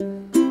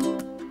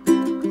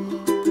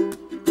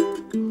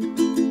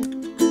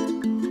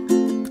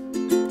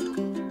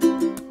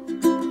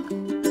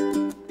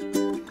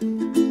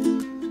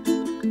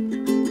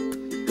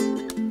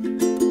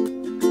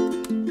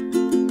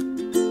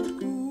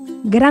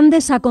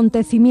Grandes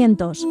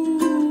acontecimientos.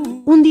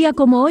 Un día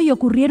como hoy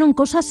ocurrieron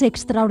cosas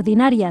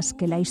extraordinarias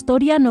que la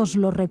historia nos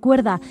lo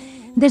recuerda.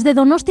 Desde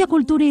Donostia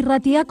Kultura y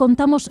Ratia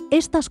contamos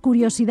estas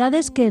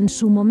curiosidades que en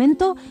su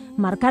momento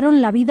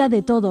marcaron la vida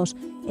de todos,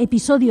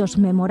 episodios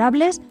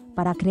memorables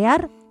para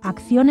crear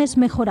acciones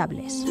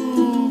mejorables.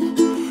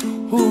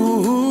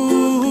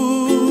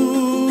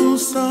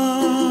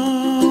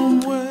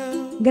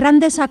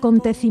 Grandes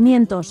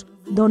acontecimientos,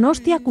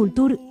 Donostia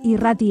Kultura y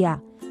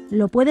Ratia.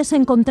 Lo puedes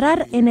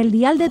encontrar en el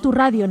dial de tu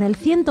radio, en el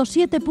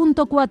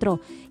 107.4,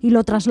 y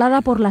lo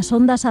traslada por las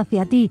ondas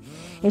hacia ti.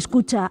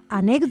 Escucha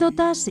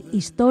anécdotas,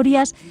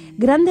 historias,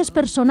 grandes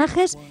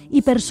personajes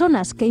y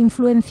personas que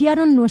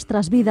influenciaron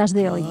nuestras vidas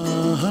de hoy.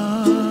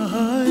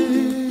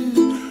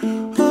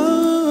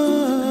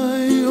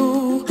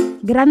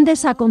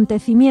 Grandes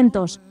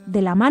acontecimientos,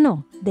 de la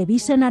mano de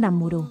Bisen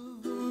Aramburu.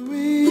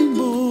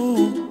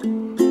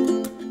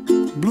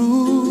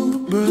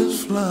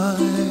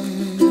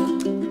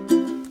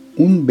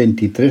 Un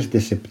 23 de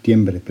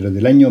septiembre, pero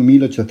del año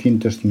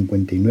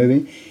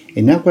 1859,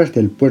 en aguas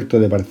del puerto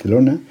de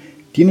Barcelona,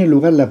 tiene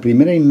lugar la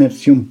primera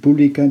inmersión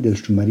pública del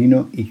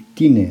submarino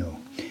Ictíneo,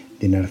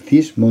 de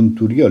Narcís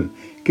Monturiol,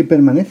 que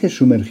permanece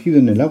sumergido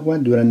en el agua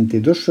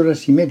durante 2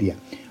 horas y media,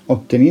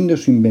 obteniendo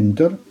su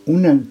inventor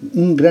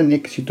un gran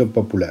éxito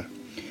popular.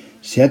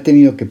 Se ha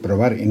tenido que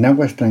probar en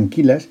aguas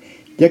tranquilas,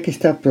 ya que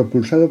está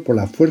propulsado por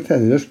la fuerza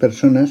de 2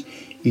 personas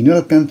y no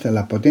alcanza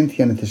la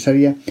potencia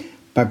necesaria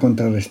para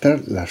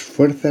contrarrestar las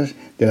fuerzas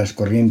de las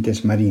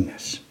corrientes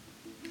marinas.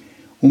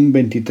 Un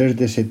 23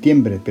 de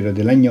septiembre, pero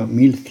del año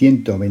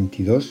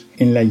 1122,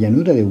 en la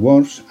llanura de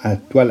Worms,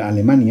 actual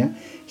Alemania,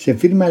 se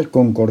firma el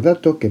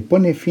concordato que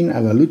pone fin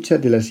a la lucha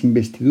de las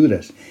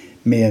investiduras,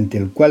 mediante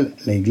el cual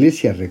la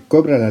Iglesia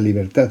recobra la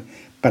libertad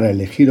para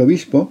elegir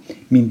obispo,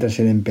 mientras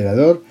el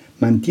emperador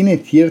mantiene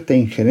cierta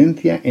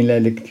injerencia en la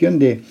elección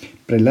de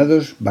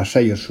prelados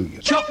vasallos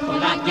suyos.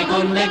 Chocolate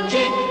con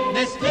leche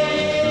Nestlé.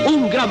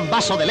 Un gran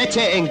vaso de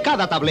leche en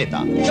cada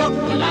tableta.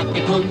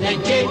 Chocolate con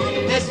leche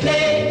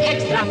Nestlé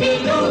extra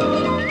fino.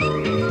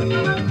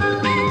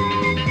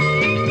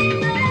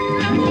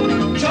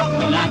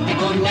 Chocolate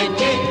con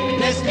leche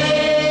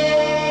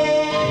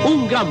Nestlé.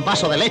 Un gran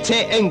vaso de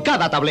leche en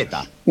cada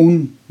tableta.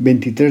 Un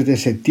 23 de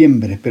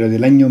septiembre, pero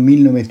del año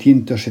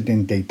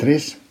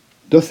 1973,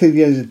 12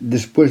 días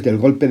después del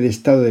golpe de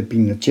Estado de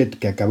Pinochet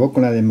que acabó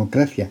con la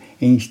democracia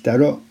e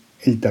instauró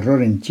el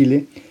terror en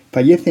Chile,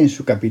 fallece en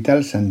su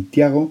capital,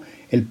 Santiago,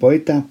 el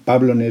poeta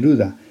Pablo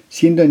Neruda,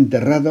 siendo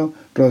enterrado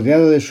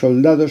rodeado de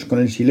soldados con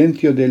el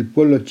silencio del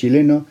pueblo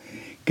chileno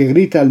que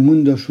grita al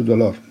mundo su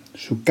dolor.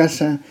 Su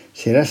casa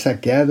será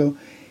saqueado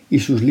y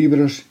sus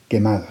libros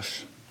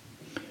quemados.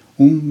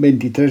 Un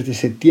 23 de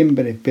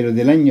septiembre, pero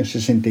del año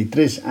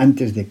 63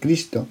 a.C.,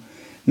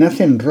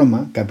 nace en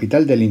Roma,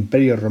 capital del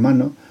Imperio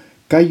Romano,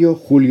 Cayo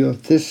Julio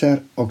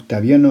César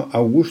Octaviano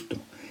Augusto,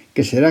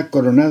 que será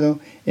coronado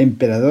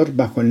emperador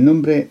bajo el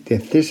nombre de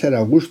César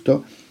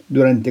Augusto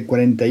durante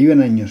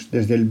 41 años,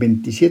 desde el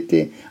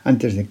 27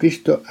 a.C.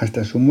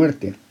 hasta su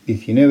muerte,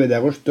 19 de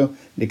agosto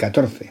de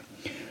 14.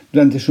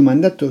 Durante su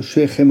mandato,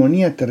 su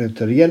hegemonía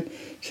territorial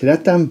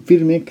será tan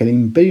firme que el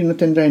imperio no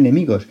tendrá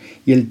enemigos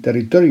y el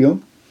territorio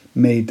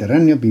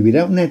mediterráneo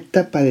vivirá una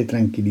etapa de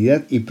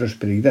tranquilidad y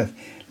prosperidad,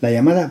 la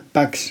llamada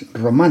Pax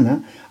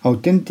Romana,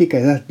 auténtica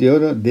edad de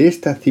oro de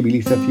esta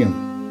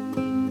civilización.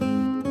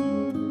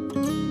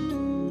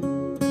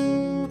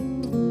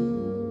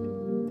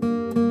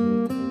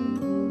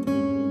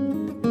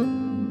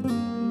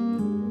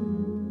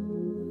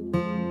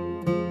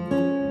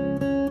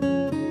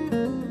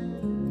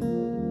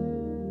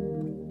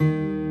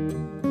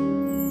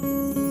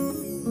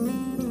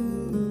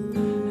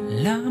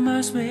 La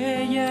más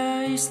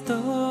bella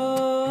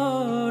historia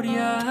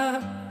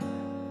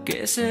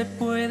que se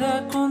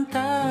pueda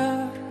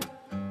contar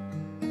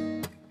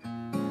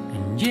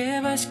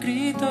lleva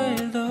escrito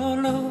el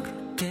dolor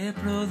que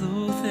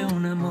produce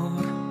un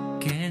amor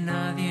que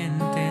nadie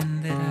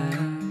entenderá.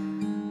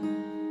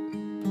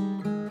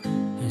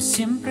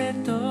 Siempre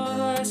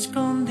todo a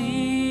escondidas,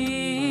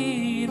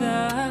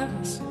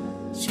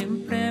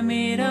 siempre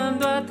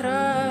mirando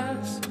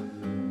atrás.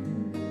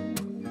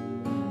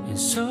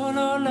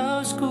 Solo la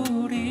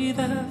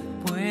oscuridad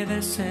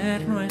puede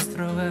ser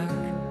nuestro hogar,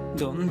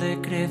 donde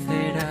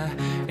crecerá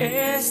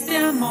este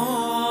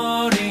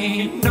amor.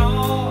 Y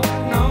no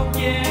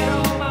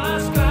quiero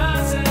más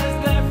clases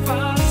de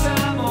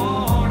falsa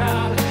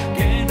moral,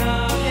 que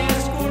nadie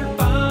es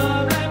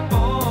culpable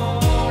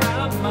por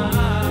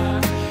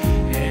amar.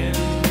 En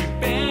mi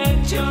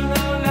pecho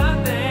no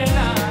late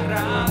la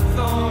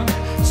razón,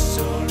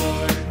 solo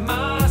el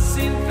más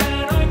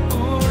sincero y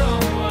puro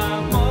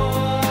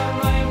amor.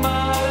 No hay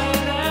mal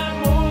en el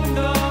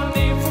mundo,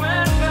 ni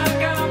fuerza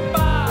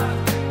capaz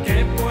que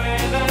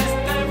pueda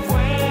este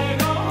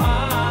fuego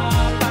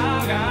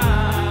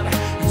apagar.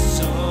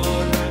 Solo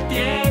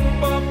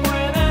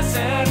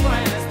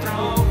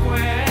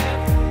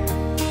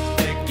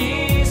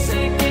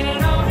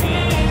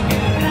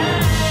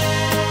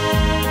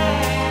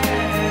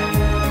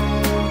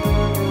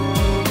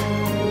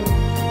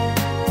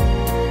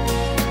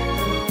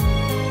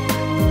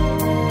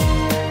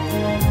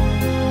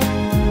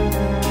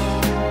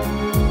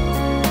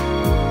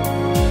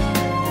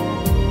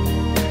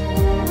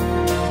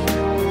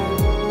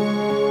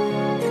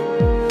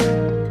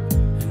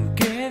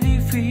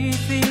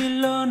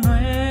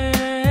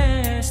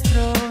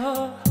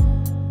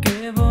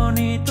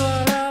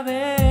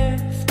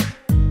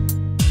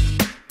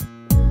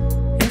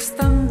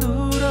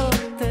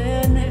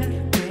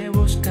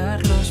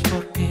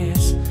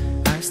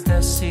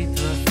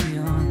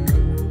canción.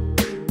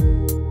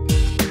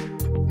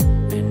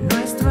 En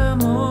nuestro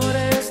amor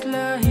es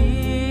la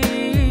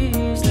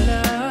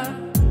isla,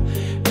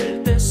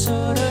 el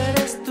tesoro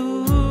eres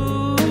tú.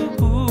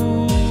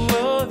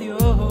 Oh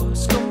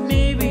Dios, con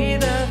mi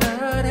vida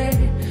daré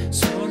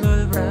solo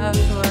el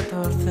brazo a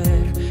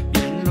torcer.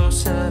 Bien lo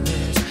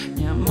sabes,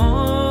 mi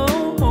amor.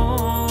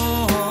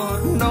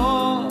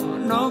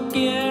 No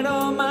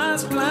quiero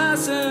más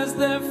clases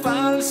de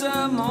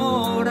falsa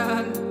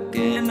moral,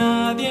 que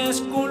nadie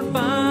es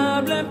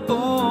culpable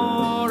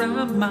por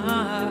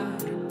amar.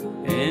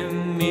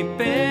 En mi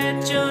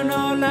pecho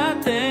no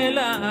late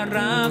la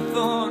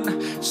razón,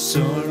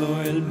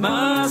 solo el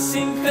más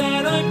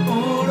sincero y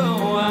puro